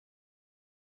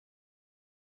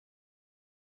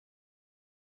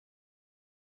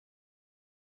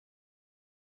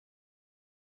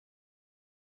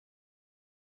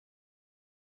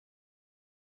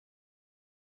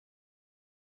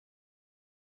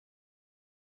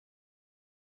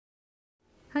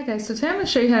Hi guys, so today I'm going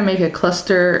to show you how to make a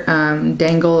cluster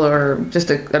dangle or just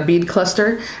a bead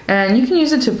cluster, and you can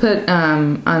use it to put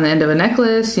on the end of a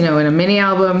necklace, you know, in a mini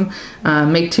album,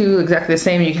 make two exactly the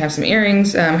same. You can have some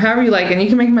earrings, however you like, and you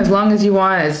can make them as long as you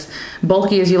want, as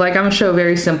bulky as you like. I'm going to show a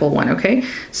very simple one, okay?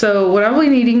 So what I'll be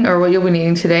needing, or what you'll be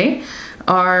needing today,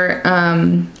 are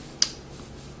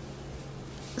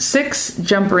 6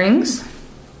 jump rings,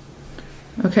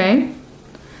 okay?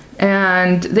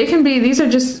 And they can be, these are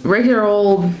just regular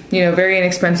old, you know, very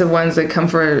inexpensive ones that come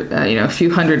for, you know, a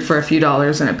few hundred for a few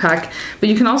dollars in a pack. But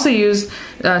you can also use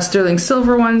sterling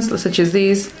silver ones, such as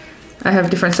these. I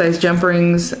have different size jump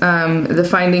rings. The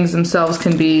findings themselves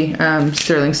can be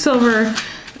sterling silver,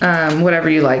 whatever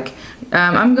you like.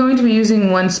 I'm going to be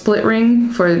using one split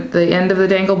ring for the end of the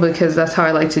dangle because that's how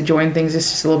I like to join things.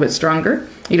 It's just a little bit stronger.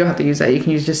 You don't have to use that. You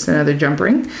can use just another jump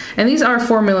ring. And these are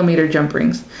 4mm jump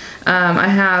rings. I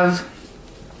have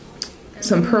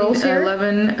some pearls here,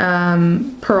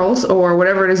 11 pearls, or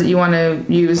whatever it is that you want to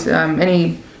use,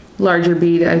 any larger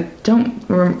bead. I don't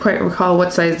quite recall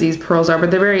what size these pearls are,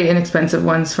 but they're very inexpensive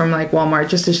ones from like Walmart,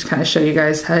 just to kind of show you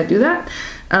guys how to do that.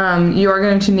 You are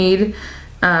going to need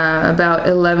about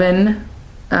 11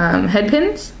 head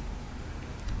pins.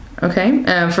 Okay,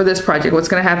 for this project, what's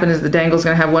going to happen is the dangle is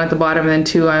going to have one at the bottom and then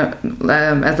 2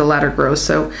 as the ladder grows.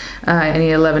 So I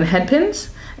need 11 head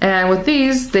pins. And with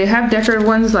these, they have decorative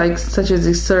ones, like such as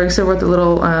these silver with the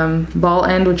little ball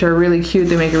end, which are really cute.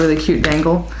 They make a really cute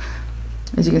dangle.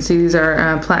 As you can see, these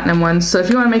are platinum ones. So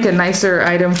if you want to make a nicer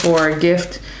item for a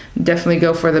gift, definitely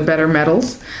go for the better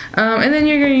metals. And then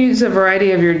you're going to use a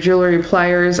variety of your jewelry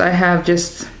pliers. I have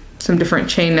just some different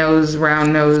chain nose,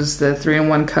 round nose, the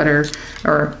 3-in-1 cutter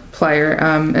or plier,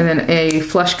 and then a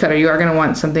flush cutter. You are going to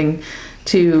want something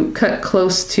to cut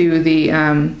close to the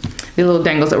little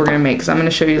dangles that we're going to make, because I'm going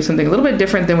to show you something a little bit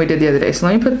different than we did the other day. So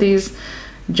let me put these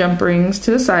jump rings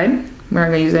to the side. We're not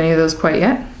going to use any of those quite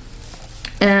yet.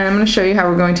 And I'm going to show you how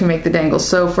we're going to make the dangles.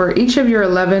 So for each of your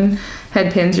 11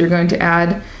 head pins, you're going to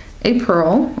add a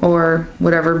pearl or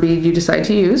whatever bead you decide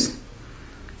to use.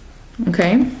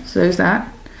 Okay, so there's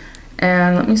that.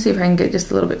 And let me see if I can get just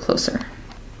a little bit closer.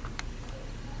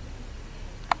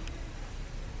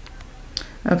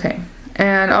 Okay,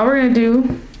 and all we're going to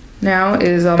do now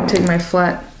is I'll take my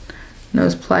flat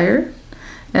nose plier,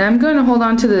 and I'm going to hold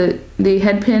on to the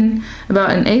head pin about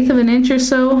 1/8 of an inch or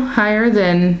so higher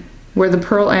than where the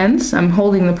pearl ends. I'm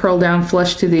holding the pearl down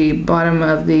flush to the bottom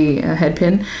of the head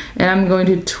pin, and I'm going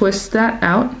to twist that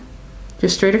out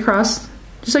just straight across,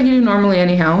 just like you do normally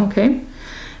anyhow, okay?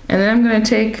 And then I'm going to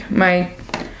take my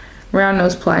round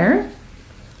nose plier,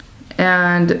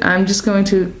 and I'm just going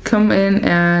to come in,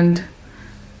 and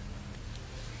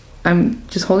I'm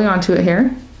just holding on to it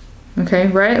here, okay,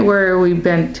 right where we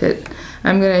bent it.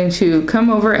 I'm going to come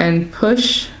over and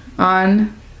push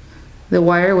on the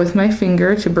wire with my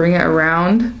finger to bring it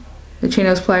around the chain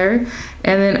nose plier,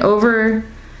 and then over.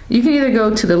 You can either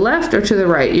go to the left or to the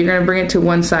right. You're going to bring it to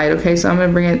one side, okay? So I'm going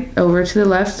to bring it over to the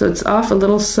left, so it's off a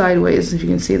little sideways, if you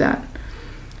can see that.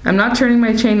 I'm not turning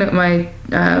my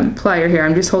plier here.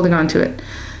 I'm just holding on to it.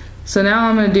 So now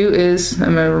all I'm going to do is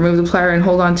I'm going to remove the plier and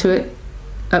hold on to it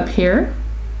up here.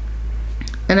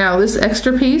 And now this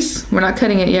extra piece, we're not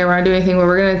cutting it yet. We're not doing anything. But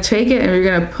we're going to take it and we're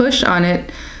going to push on it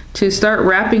to start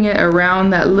wrapping it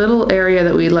around that little area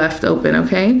that we left open,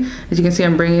 okay? As you can see,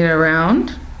 I'm bringing it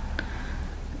around.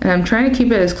 And I'm trying to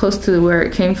keep it as close to where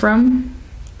it came from,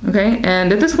 okay?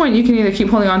 And at this point, you can either keep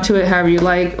holding on to it however you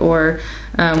like, or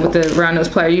with the round nose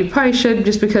plier. You probably should,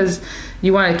 just because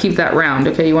you want to keep that round,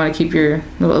 okay? You want to keep your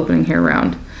little opening here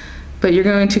round. But you're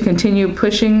going to continue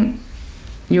pushing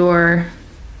your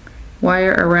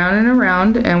wire around and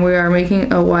around, and we are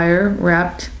making a wire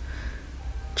wrapped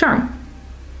charm.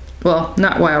 Well,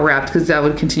 not wire wrapped, because that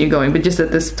would continue going, but just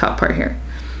at this top part here,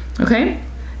 okay?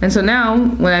 And so now,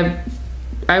 when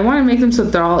I want to make them so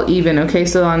that they're all even, okay?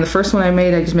 So on the first one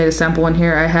I just made a sample one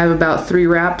here. I have about 3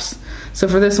 wraps. So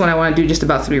for this one, I want to do just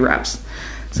about 3 wraps.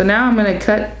 So now I'm going to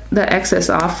cut the excess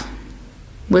off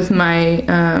with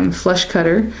my flush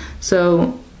cutter.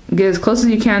 So get as close as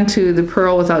you can to the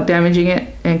pearl without damaging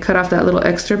it, and cut off that little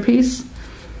extra piece.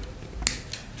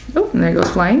 Oh, and there it goes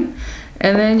flying.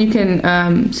 And then you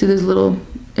can see this little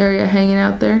area hanging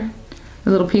out there. A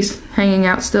little piece hanging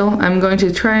out still. I'm going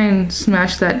to try and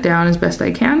smash that down as best I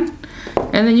can.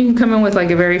 And then you can come in with like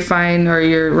a very fine, or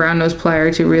your round nose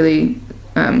plier, to really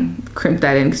crimp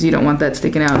that in, because you don't want that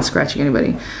sticking out and scratching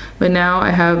anybody. But now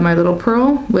I have my little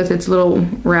pearl with its little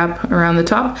wrap around the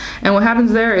top, and what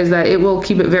happens there is that it will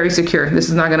keep it very secure. This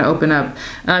is not going to open up.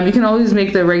 You can always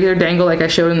make the regular dangle like I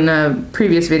showed in the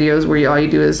previous videos, where all you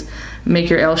do is make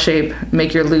your L shape,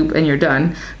 make your loop, and you're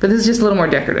done. But this is just a little more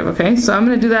decorative, okay? So I'm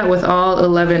gonna do that with all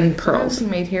 11 pearls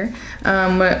made here. What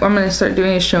I'm gonna start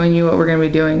doing is showing you what we're gonna be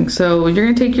doing. So you're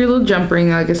gonna take your little jump ring,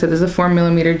 like I said, this is a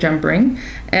 4mm jump ring,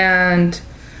 and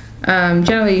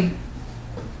generally,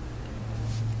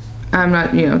 I'm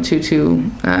not, you know,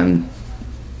 too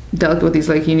delicate with these,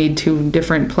 like you need 2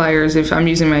 different pliers. If I'm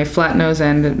using my flat nose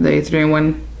and the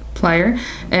 3-in-1 plier,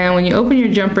 and when you open your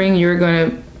jump ring, you're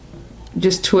going to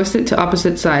just twist it to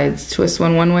opposite sides. Twist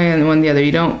one way and one the other.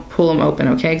 You don't pull them open,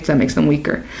 okay, because that makes them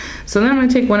weaker. So then I'm going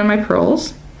to take one of my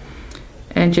pearls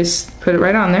and just put it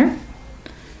right on there,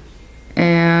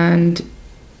 and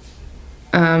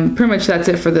pretty much that's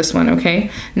it for this one,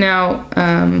 okay? Now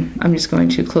I'm just going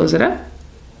to close it up.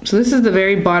 So this is the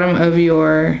very bottom of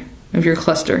your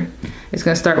cluster. It's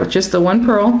going to start with just the 1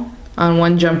 pearl on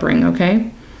 1 jump ring,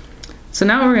 okay? So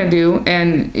now what we're going to do,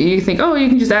 and you think, oh, you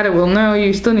can just add it. Well, no,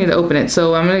 you still need to open it.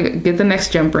 So I'm going to get the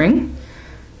next jump ring,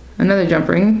 another jump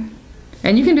ring,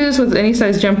 and you can do this with any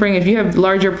size jump ring. If you have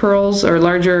larger pearls or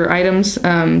larger items,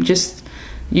 just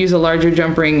use a larger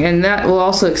jump ring, and that will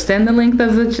also extend the length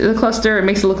of the cluster. It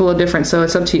makes it look a little different, so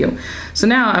it's up to you. So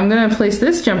now I'm going to place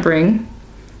this jump ring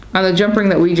on the jump ring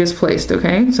that we just placed,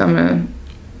 okay? So I'm going to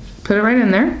put it right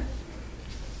in there.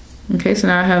 Okay, so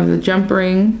now I have the jump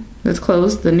ring that's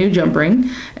closed, the new jump ring,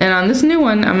 and on this new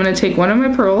one I'm going to take one of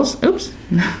my pearls. Oops,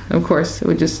 of course it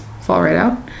would just fall right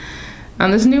out.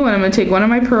 On this new one I'm going to take one of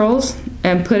my pearls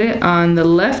and put it on the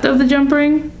left of the jump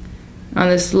ring, on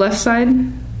this left side,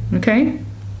 okay,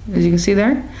 as you can see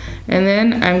there. And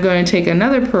then I'm going to take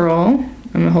another pearl,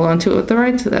 I'm going to hold on to it with the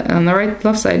right, on the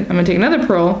left side. I'm going to take another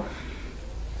pearl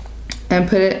and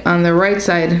put it on the right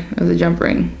side of the jump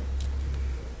ring.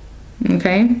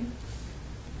 Okay,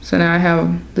 so now I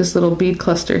have this little bead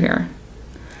cluster here.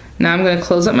 Now I'm going to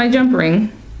close up my jump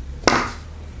ring.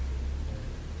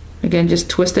 Again, just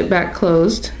twist it back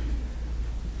closed.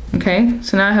 Okay,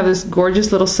 so now I have this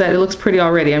gorgeous little set. It looks pretty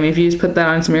already. I mean, if you just put that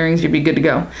on some earrings, you'd be good to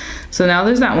go. So now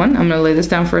there's that one. I'm going to lay this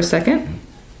down for a second.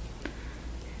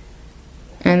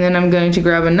 And then I'm going to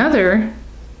grab another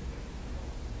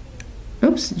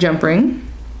jump ring,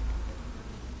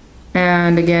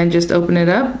 and again just open it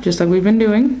up just like we've been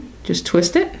doing, just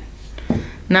twist it.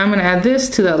 Now I'm going to add this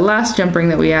to the last jump ring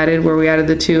that we added, where we added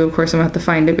the 2. Of course I'm going to have to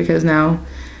find it because now,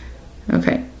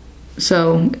 okay,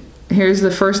 so here's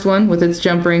the first one with its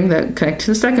jump ring that connects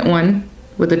to the second one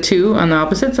with the 2 on the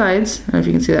opposite sides. I don't know if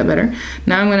you can see that better.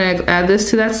 Now I'm going to add this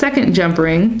to that second jump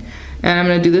ring, and I'm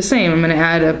going to do the same. I'm going to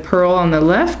add a pearl on the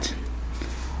left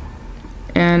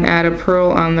and add a pearl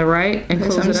on the right, and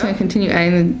so I'm just going to continue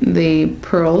adding the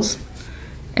pearls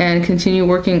and continue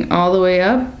working all the way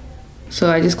up.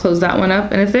 So I just close that one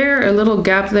up, and if there's a little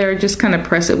gap there, just kind of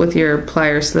press it with your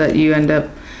pliers so that you end up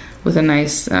with a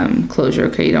nice closure.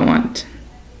 Okay, you don't want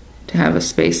to have a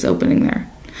space opening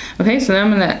there. Okay, so now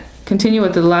I'm going to continue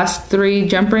with the last 3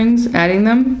 jump rings, adding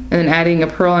them, and then adding a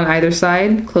pearl on either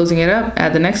side, closing it up,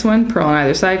 add the next one, pearl on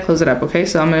either side, close it up. Okay,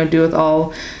 so I'm going to do with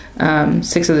all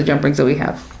 6 of the jump rings that we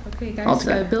have. Okay guys,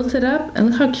 so I built it up, and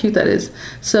look how cute that is.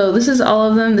 So this is all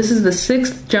of them. This is the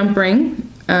 6th jump ring.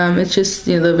 It's just,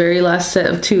 you know, the very last set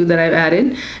of 2 that I've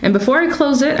added. And before I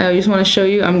close it, I just want to show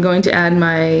you, I'm going to add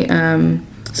my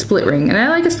split ring. And I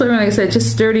like a split ring, like I said,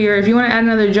 just sturdier. If you want to add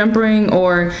another jump ring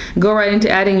or go right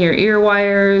into adding your ear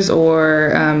wires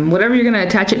or whatever you're going to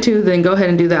attach it to, then go ahead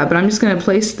and do that. But I'm just going to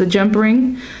place the jump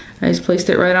ring. I just placed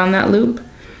it right on that loop.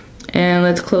 And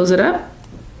let's close it up.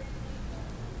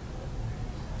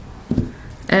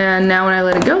 And now when I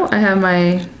let it go, I have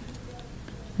my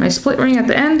split ring at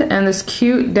the end and this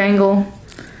cute dangle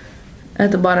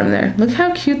at the bottom there. Look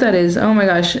how cute that is. Oh my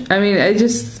gosh. I mean,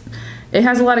 it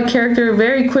has a lot of character,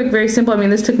 very quick, very simple. I mean,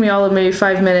 this took me all of maybe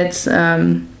 5 minutes,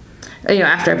 you know,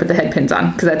 after I put the head pins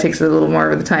on, because that takes a little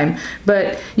more of the time.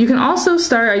 But you can also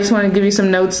start, I just want to give you some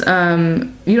notes,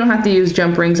 you don't have to use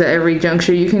jump rings at every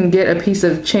juncture. You can get a piece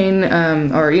of chain,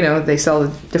 or, you know, they sell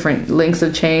different lengths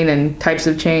of chain and types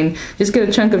of chain. Just get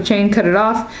a chunk of chain, cut it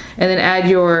off, and then add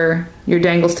your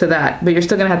dangles to that. But you're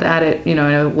still going to have to add it, you know,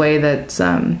 in a way that's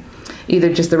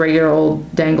either just the regular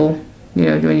old dangle, you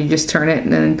know, when you just turn it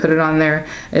and then put it on there,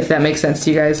 if that makes sense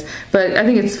to you guys. But I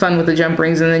think it's fun with the jump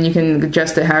rings, and then you can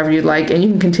adjust it however you'd like, and you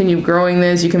can continue growing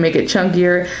this. You can make it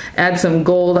chunkier, add some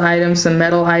gold items, some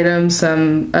metal items,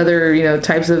 some other, you know,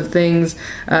 types of things,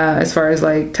 as far as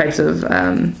like types of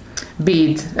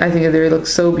beads. I think they look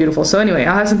so beautiful. So anyway,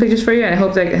 I'll have some pictures for you, and I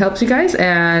hope that helps you guys,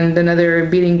 and another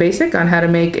beading basic on how to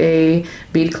make a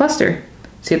bead cluster.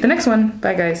 See you at the next one.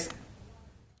 Bye guys.